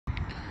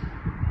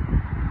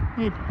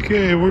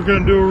Okay, we're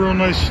going to do a real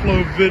nice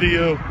slow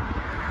video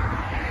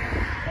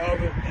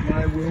of it, and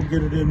I will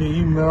get it in the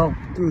email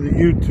through the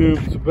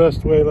YouTube. It's the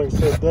best way. Like I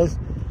said, it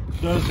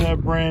does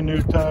have brand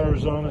new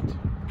tires on it.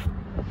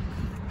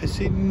 I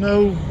see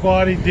no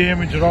body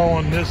damage at all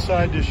on this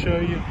side to show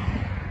you.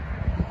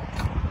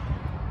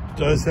 It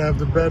does have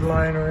the bed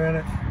liner in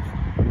it.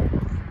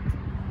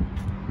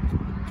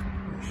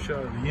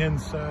 Shot of the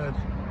inside.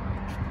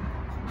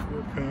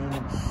 Rear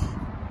panels.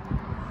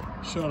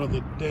 Shot of the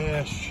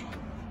dash.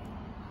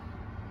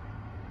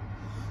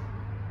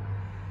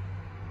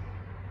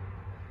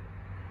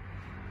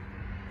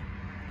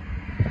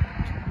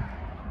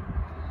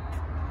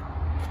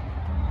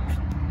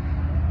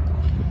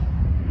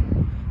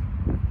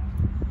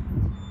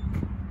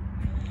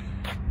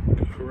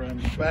 Go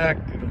around the back.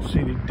 You don't see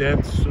any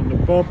dents in the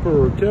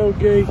bumper or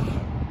tailgate.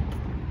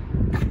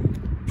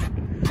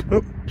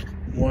 Oh,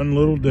 one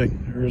little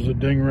ding. There's a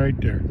ding right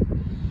there.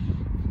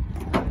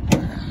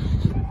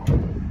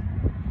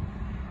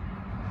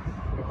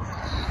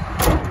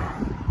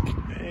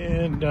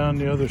 And down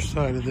the other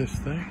side of this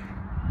thing.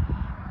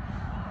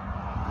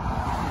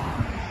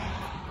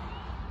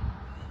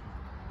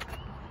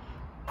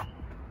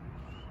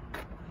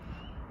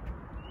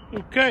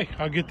 Okay,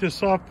 I'll get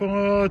this off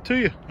to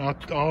you.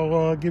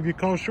 I'll give you a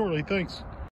call shortly. Thanks.